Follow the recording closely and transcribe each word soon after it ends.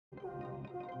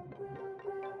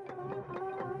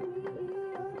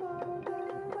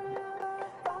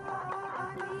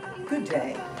Good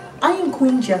day. I am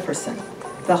Queen Jefferson,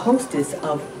 the hostess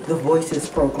of the Voices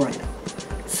program.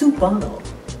 Subano.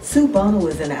 Subano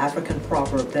is an African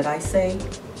proverb that I say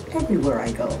everywhere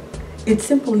I go. It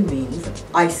simply means,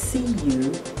 I see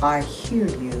you, I hear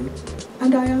you,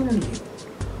 and I honor you.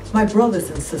 My brothers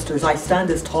and sisters, I stand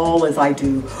as tall as I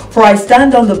do, for I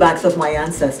stand on the backs of my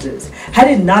ancestors. Had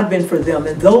it not been for them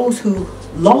and those who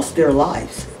lost their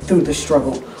lives through the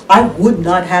struggle, I would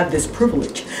not have this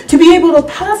privilege to be able to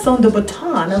pass on the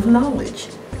baton of knowledge.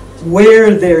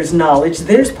 Where there's knowledge,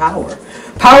 there's power.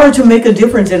 Power to make a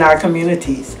difference in our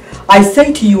communities. I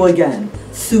say to you again,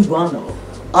 Subano,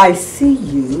 I see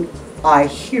you, I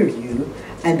hear you,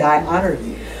 and I honor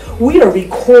you. We are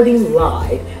recording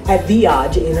live at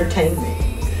viaJ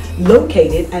Entertainment,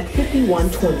 located at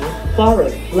 5120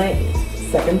 Forest Lane,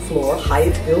 2nd floor,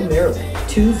 Hyattsville, Maryland,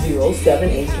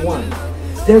 20781.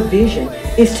 Their vision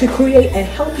is to create a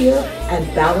healthier and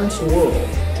balanced world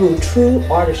through true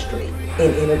artistry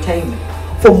in entertainment.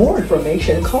 For more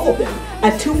information, call them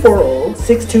at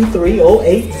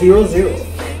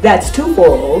 240-623-0800. That's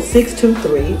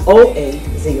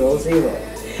 240-623-0800.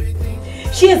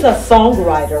 She is a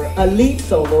songwriter, a lead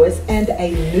soloist, and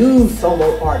a new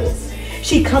solo artist.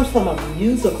 She comes from a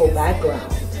musical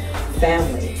background,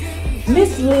 family.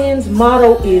 Miss Lynn's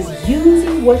motto is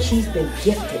using what she's been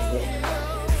gifted with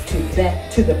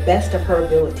to the best of her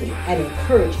ability and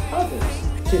encourage others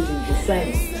to do the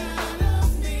same.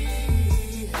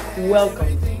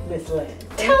 Welcome, Miss Lynn.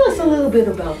 Tell us a little bit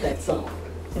about that song.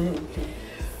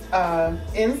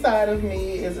 Inside of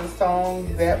Me is a song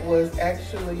that was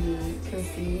actually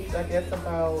conceived, I guess,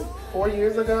 about 4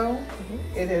 years ago.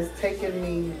 It has taken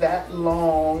me that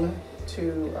long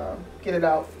to get it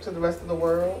out to the rest of the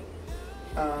world.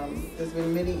 There's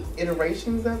been many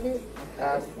iterations of it.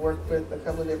 I've worked with a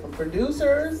couple of different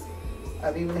producers.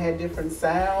 I've even had different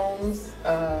sounds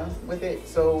with it.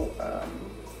 So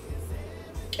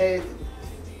it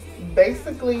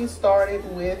basically started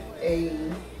with a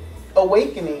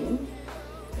awakening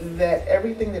that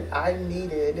everything that I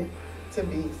needed to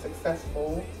be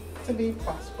successful, to be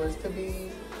prosperous, to be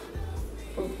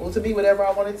fruitful, to be whatever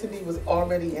I wanted to be was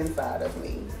already inside of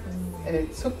me. And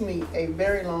it took me a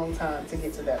very long time to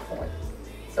get to that point.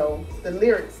 So the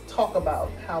lyrics talk about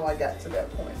how I got to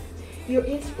that point. Your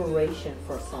inspiration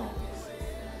for songs,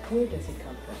 where does it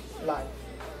come from? Life.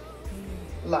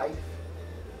 Life.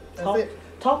 That's it.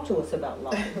 Talk to us about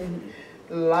life.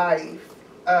 Life.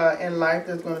 In life,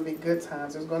 there's going to be good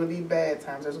times. There's going to be bad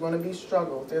times. There's going to be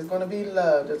struggles. There's going to be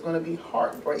love. There's going to be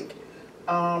heartbreak.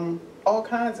 All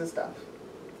kinds of stuff.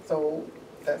 So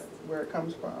that's where it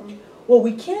comes from. Well,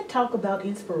 we can't talk about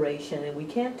inspiration and we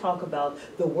can't talk about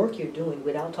the work you're doing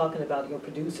without talking about your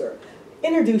producer.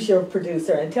 Introduce your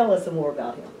producer and tell us some more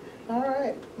about him. All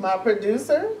right. My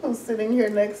producer, who's sitting here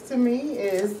next to me,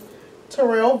 is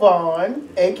Terrell Vaughn,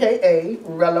 a.k.a.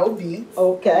 Rello Beats.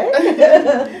 Okay.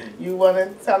 You want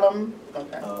to tell them?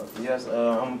 Okay. Yes,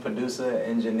 I'm a producer,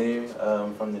 engineer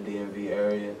from the DMV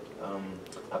area.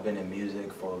 I've been in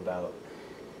music for about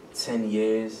 10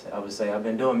 years. I would say I've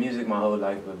been doing music my whole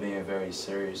life, but being very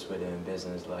serious with it and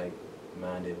business-like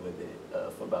minded with it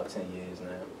for about 10 years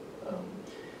now.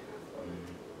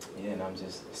 Yeah, and I'm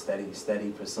just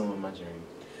steady pursuing my dream.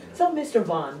 So, Mr.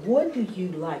 Vaughn, what do you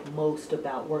like most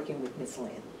about working with Miss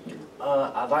Lynn?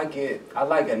 I like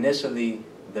initially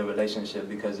the relationship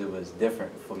because it was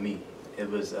different for me. It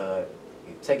was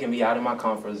taking me out of my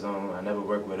comfort zone. I never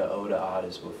worked with an older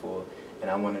artist before,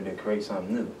 and I wanted to create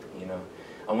something new, you know.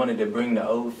 I wanted to bring the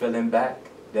old feeling back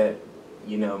that,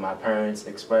 you know, my parents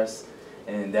expressed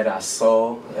and that I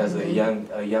saw as a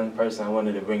young person. I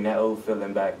wanted to bring that old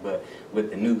feeling back, but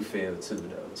with the new feel too,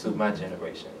 though, to my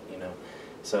generation, you know.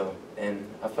 So, and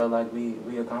I felt like we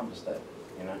accomplished that,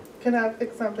 you know. Can I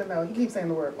fix something though? You keep saying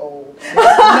the word old.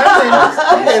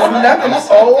 There's nothing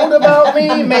old about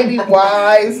me. Maybe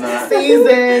wise,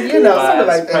 seasoned, you know, something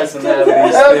like that. Personality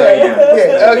Okay,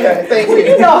 yeah, okay, thank you.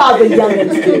 You know how the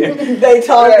youngins do. They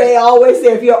talk. Right. They always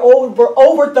say if you're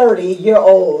over 30, you're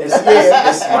old.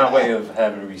 It's my way of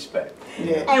having respect.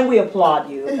 Yeah. And we applaud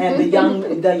you. And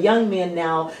the young men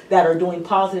now that are doing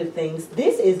positive things,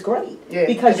 this is great. Yeah,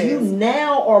 because you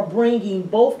now are bringing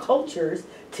both cultures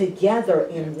together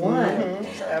in one.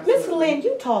 Miss Lynn,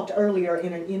 you talked earlier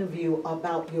in an interview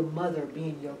about your mother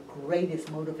being your greatest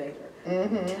motivator.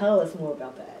 Tell us more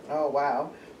about that. Oh,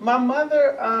 wow. My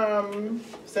mother,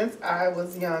 since I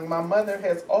was young, my mother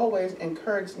has always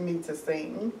encouraged me to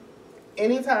sing.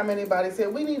 Anytime anybody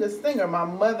said, we need a singer, my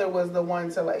mother was the one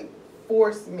to like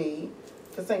force me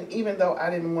to sing, even though I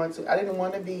didn't want to. I didn't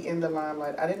want to be in the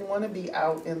limelight. I didn't want to be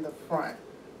out in the front.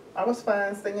 I was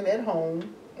fine singing at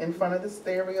home in front of the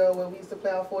stereo where we used to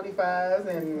play our 45s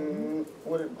and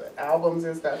albums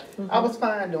and stuff. I was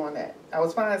fine doing that. I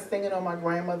was fine singing on my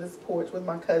grandmother's porch with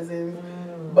my cousins.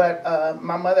 But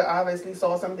my mother obviously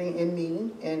saw something in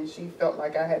me, and she felt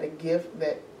like I had a gift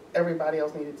that everybody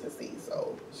else needed to see.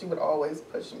 So she would always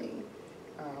push me.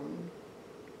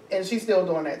 And she's still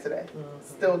doing that today.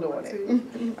 Still doing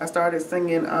it. I started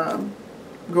singing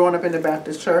growing up in the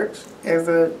Baptist church as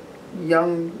a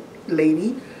young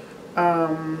lady.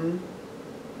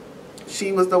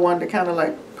 She was the one that kind of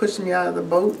like pushed me out of the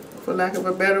boat, for lack of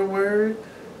a better word.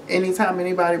 Anytime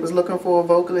anybody was looking for a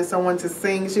vocalist, someone to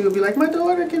sing, she would be like, my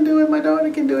daughter can do it, my daughter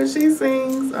can do it, she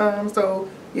sings. So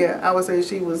yeah, I would say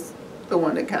she was the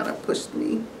one that kind of pushed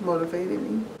me, motivated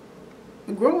me.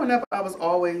 Growing up, I was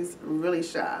always really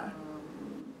shy.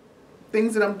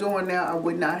 Things that I'm doing now, I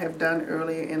would not have done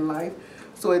earlier in life.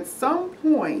 So at some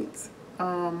point,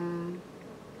 and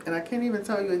I can't even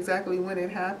tell you exactly when it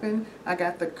happened, I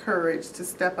got the courage to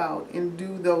step out and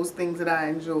do those things that I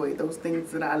enjoy, those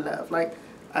things that I love. Like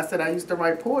I said, I used to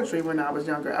write poetry when I was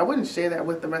younger. I wouldn't share that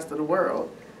with the rest of the world.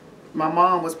 My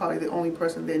mom was probably the only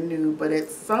person that knew, but at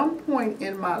some point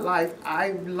in my life,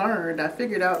 I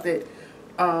figured out that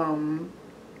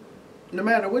no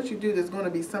matter what you do, there's going to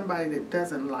be somebody that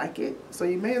doesn't like it. So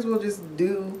you may as well just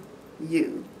do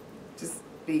you. Just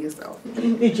be yourself.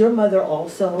 Did your mother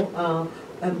also,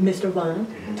 Mr. Lynn,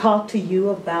 talk to you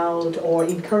about or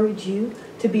encourage you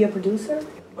to be a producer?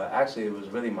 But actually, it was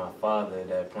really my father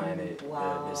that planted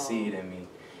the seed in me.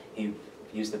 He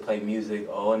used to play music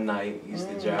all night, used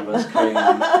to drive us crazy.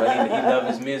 But he loved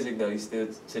his music, though. He still,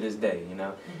 to this day, you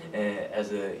know. And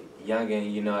as a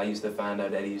youngin', you know, I used to find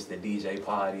out that he used to DJ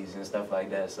parties and stuff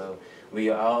like that. So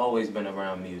I've always been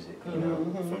around music, you know,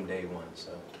 from day one.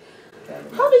 So.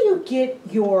 How do you get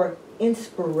your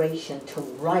inspiration to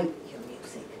write your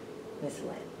music, Ms.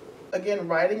 Lynn? Again,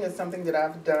 writing is something that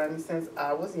I've done since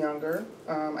I was younger.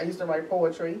 I used to write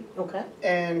poetry. Okay.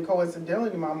 And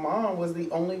coincidentally, my mom was the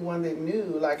only one that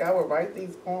knew. Like, I would write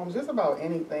these poems just about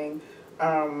anything.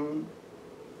 I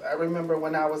remember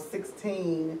when I was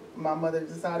 16, my mother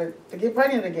decided to get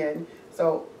pregnant again.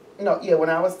 So, when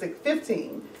I was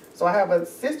 15. So I have a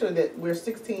sister that we're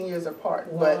 16 years apart.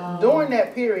 Wow. But during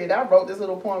that period, I wrote this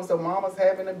little poem. So Mama's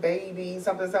having a baby,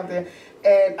 something.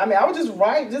 And I mean, I would just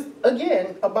write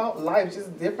again, about life,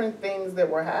 just different things that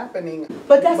were happening.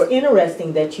 But that's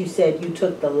interesting that you said you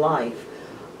took the life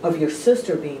of your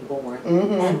sister being born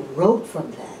and wrote from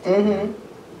that.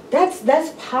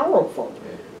 That's powerful.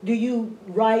 Do you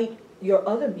write your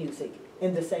other music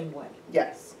in the same way?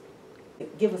 Yes.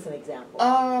 Give us an example.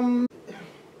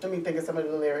 Let me think of some of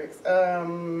the lyrics. I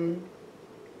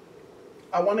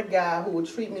want a guy who will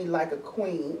treat me like a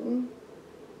queen.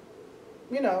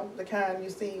 You know, the kind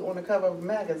you see on the cover of a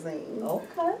magazine.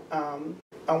 Okay. I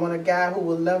want a guy who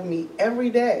will love me every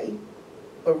day,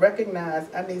 but recognize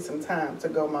I need some time to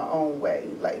go my own way.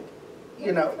 Like,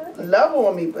 love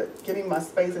on me, but give me my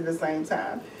space at the same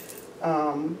time.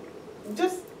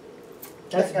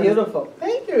 That's beautiful.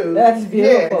 Thank you. That's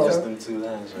beautiful. Yeah, just them 2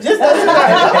 lines. Right? Just those 2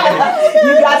 lines.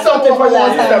 You got something for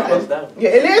that.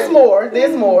 Yeah, and there's more.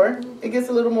 There's more. It gets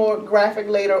a little more graphic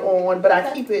later on, but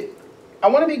I keep it. I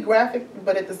want to be graphic,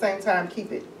 but at the same time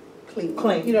keep it clean.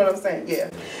 You know what I'm saying? Yeah.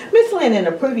 Ms. Lynn, in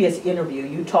a previous interview,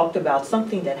 you talked about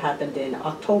something that happened in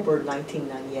October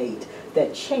 1998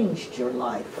 that changed your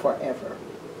life forever.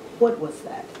 What was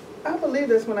that? I believe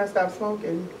that's when I stopped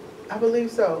smoking. I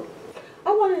believe so.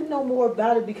 I want to know more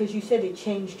about it because you said it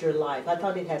changed your life. I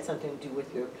thought it had something to do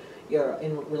with your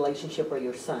relationship or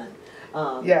your son.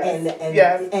 Yes.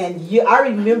 And I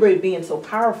remember it being so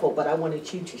powerful, but I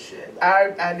wanted you to share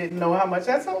that. I didn't know how much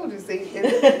I told you, see.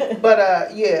 But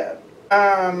I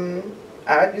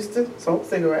used to smoke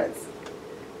cigarettes,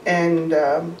 and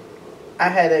I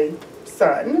had a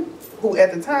son who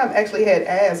at the time actually had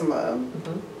asthma,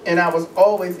 and I was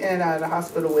always in and out of the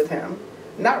hospital with him,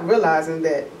 not realizing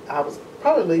that I was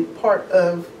probably part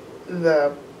of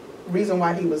the reason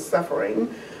why he was suffering.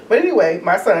 But anyway,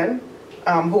 my son,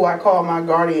 who I call my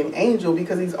guardian angel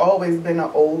because he's always been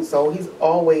an old soul. He's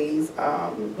always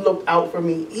looked out for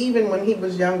me. Even when he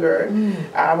was younger,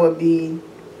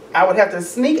 I would have to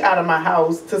sneak out of my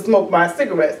house to smoke my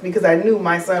cigarettes because I knew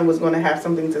my son was going to have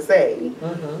something to say.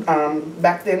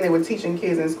 Back then they were teaching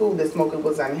kids in school that smoking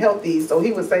was unhealthy. So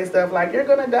he would say stuff like, you're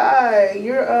going to die,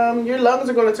 your lungs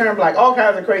are going to turn black, all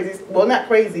kinds of crazy, well, not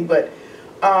crazy, but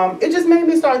it just made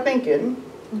me start thinking.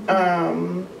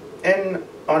 And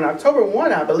on October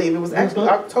 1, I believe, it was actually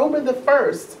October the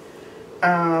 1st,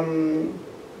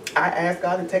 I asked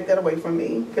God to take that away from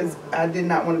me because I did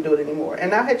not want to do it anymore.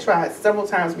 And I had tried several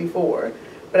times before,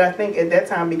 but I think at that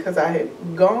time, because I had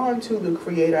gone to the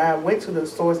Creator, I went to the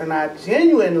source, and I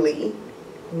genuinely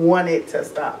wanted to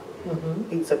stop.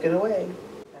 He took it away.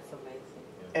 That's amazing.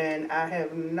 And I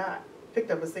have not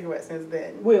picked up a cigarette since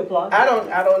then. We applaud. I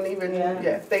don't even,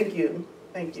 Yeah. Thank you.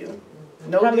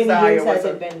 No How many desire years has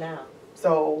whatsoever. it been now?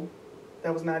 So,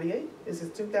 that was 98. This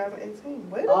is 2018.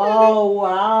 Wait a minute. Oh,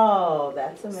 wow.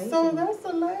 That's amazing. So that's a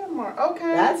landmark.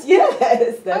 Okay. That's beautiful.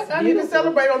 I need to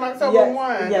celebrate on October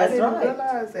 1. Yes, I didn't right.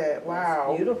 realize that. Wow.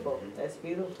 That's beautiful. That's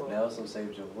beautiful. It also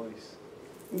saved your voice.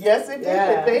 Yes, it did.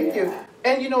 Yeah, Thank you.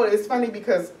 And you know, it's funny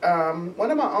because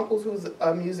one of my uncles, who's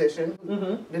a musician,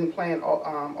 been playing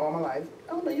all my life.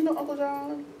 I don't know, you know Uncle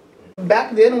John?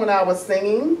 Back then when I was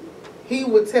singing, he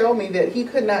would tell me that he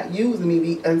could not use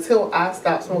me until I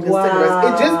stopped smoking cigarettes.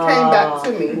 It just came back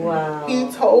to me. Wow. He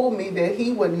told me that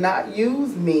he would not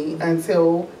use me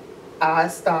until I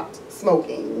stopped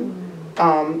smoking.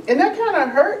 And that kind of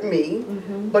hurt me.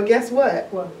 But guess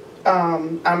what? What?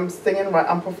 I'm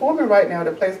performing right now at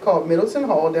a place called Middleton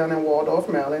Hall down in Waldorf,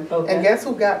 Maryland. Okay. And guess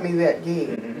who got me that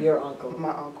gig? Your uncle. My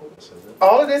uncle.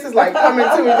 All of this is like coming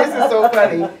to me. This is so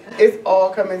funny. It's all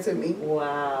coming to me.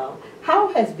 Wow.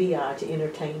 How has viaJ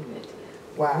Entertainment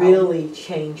Wow. really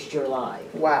changed your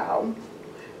life? Wow.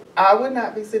 I would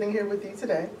not be sitting here with you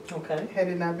today Okay. had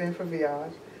it not been for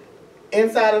viaJ.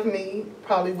 Inside of me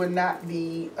probably would not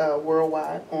be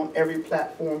worldwide on every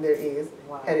platform there is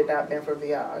had it not been for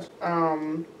viaJ.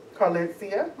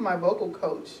 Carlencia, my vocal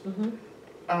coach,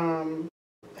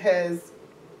 has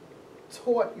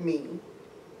taught me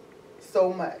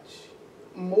so much.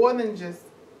 More than just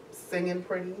singing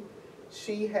pretty.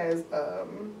 She has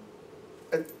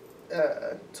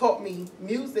taught me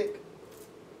music,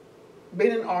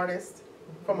 being an artist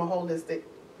from a holistic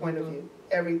point of view.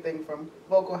 Everything from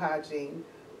vocal hygiene,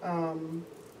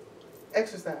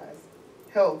 exercise,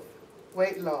 health,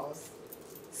 weight loss,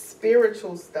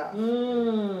 spiritual stuff.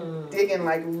 Digging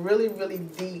like really, really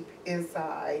deep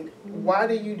inside. Why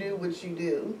do you do what you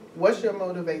do? What's your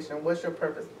motivation? What's your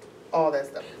purpose? All that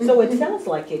stuff. So it sounds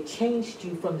like it changed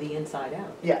you from the inside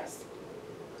out. Yes.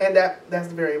 And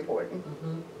that's very important.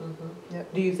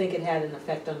 Yep. Do you think it had an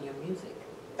effect on your music?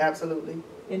 Absolutely.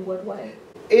 In what way?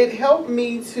 It helped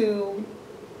me to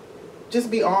just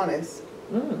be honest,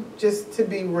 just to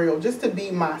be real, just to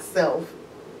be myself,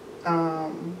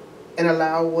 and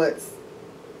allow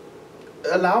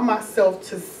myself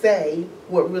to say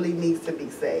what really needs to be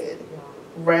said,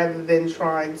 rather than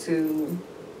trying to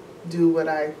do what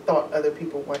I thought other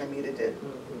people wanted me to do.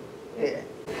 Yeah.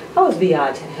 How has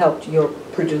viaJ helped your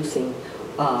producing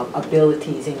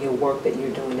abilities in your work that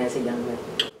you're doing as a young man?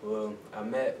 Well, I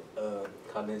met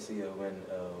Carlencia when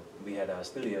we had our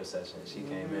studio session. She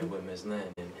came in with Miss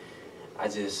Lynn, and I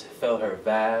just felt her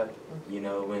vibe, you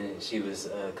know, when she was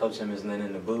coaching Miss Lynn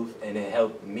in the booth, and it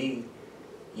helped me,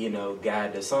 you know,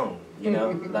 guide the song, you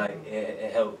know, like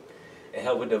it helped. It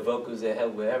helped with the vocals, it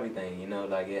helped with everything, you know,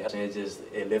 like it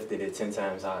lifted it 10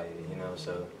 times higher, you know,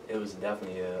 so it was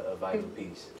definitely a vital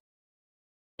piece.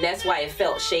 That's why it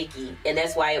felt shaky, and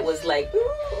that's why it was like,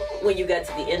 when you got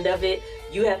to the end of it,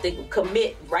 you have to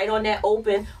commit right on that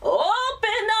open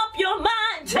up your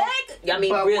mind,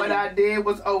 but really, what I did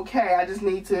was okay, I just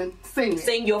need to sing it.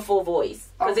 Sing your full voice.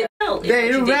 Okay.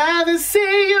 They'd rather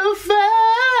see you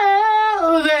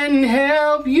fail than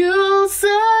help you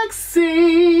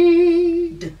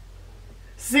succeed.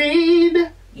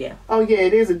 Seed. Yeah. Oh yeah,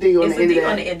 it is a D on It's the a end D of that.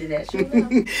 on the end of that.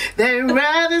 They'd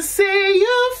rather see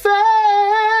you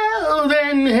fail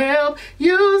than help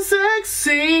you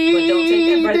succeed. But don't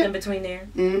take that breath in between there.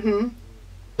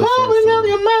 Open up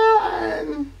your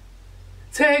mind.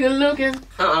 Take a look at.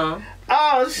 No.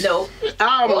 I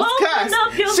almost cussed.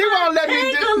 She won't let me do.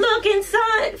 Take a look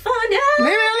inside. Find out. Leave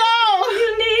me alone.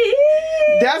 You need.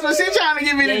 That's what she's trying to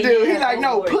get me to do. He's like,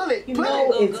 no, pull it, You pull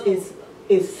know, it.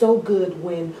 it's so good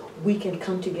when we can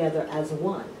come together as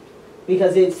one.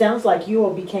 Because it sounds like you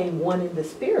all became one in the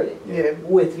spirit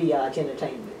with viaJ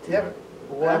Entertainment. Yep.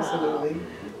 Wow. Absolutely.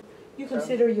 You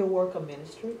consider your work a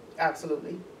ministry?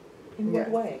 Absolutely. In what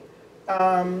way?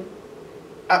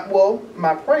 Well,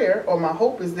 my prayer or my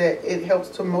hope is that it helps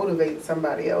to motivate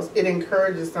somebody else. It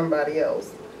encourages somebody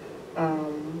else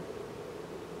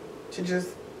to just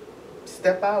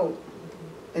step out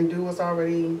and do what's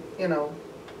already, you know,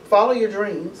 follow your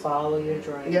dreams. Follow your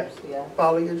dreams. Yep. Yeah.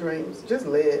 Follow your dreams. Just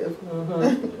live.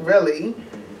 Really.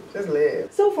 Just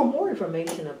live. So for more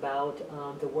information about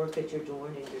the work that you're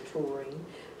doing and your touring,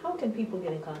 how can people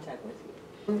get in contact with you?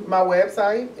 My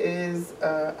website is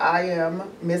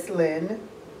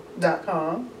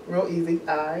IamMissLynn.com. Real easy.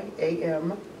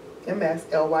 IamMissLynn.com.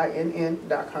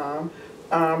 MSLYNN.com.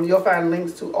 You'll find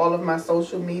links to all of my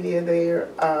social media there.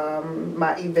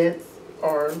 My events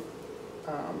are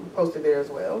posted there as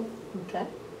well. Okay.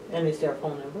 And is there a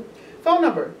phone number? Phone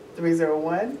number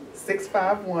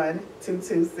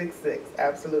 301-651-2266.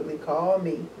 Absolutely, call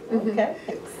me. Okay.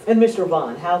 And Mr.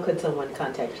 Vaughn, how could someone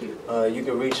contact you? You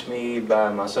can reach me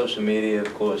by my social media,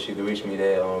 of course. You can reach me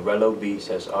there on Rello Beats.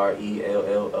 That's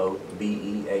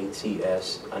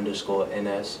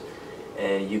RELLOBEATS_NS.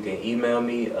 And you can email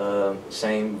me,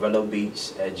 same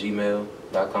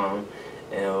rellobeats@gmail.com.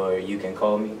 Or you can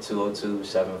call me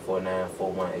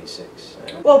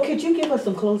 202-749-4186. Well, could you give us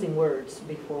some closing words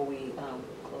before we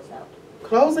close out?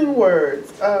 Closing words,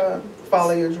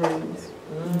 follow your dreams.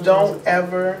 Don't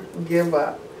ever give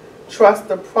up. Trust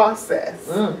the process.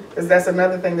 Because that's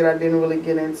another thing that I didn't really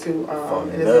get into.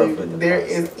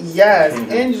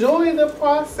 Enjoy the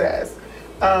process.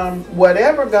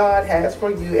 Whatever God has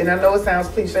for you, and I know it sounds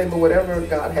cliche, but whatever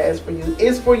God has for you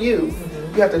is for you.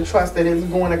 You have to trust that it's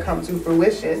going to come to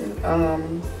fruition,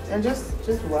 and just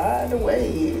ride the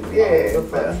wave. Yeah.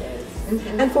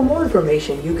 And for more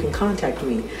information, you can contact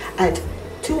me at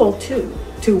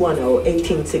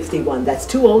 202-210-1861. That's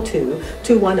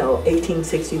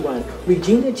 202-210-1861.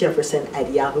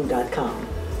 ReginaJefferson@yahoo.com.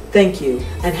 Thank you,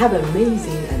 and have an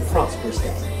amazing and prosperous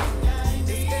day.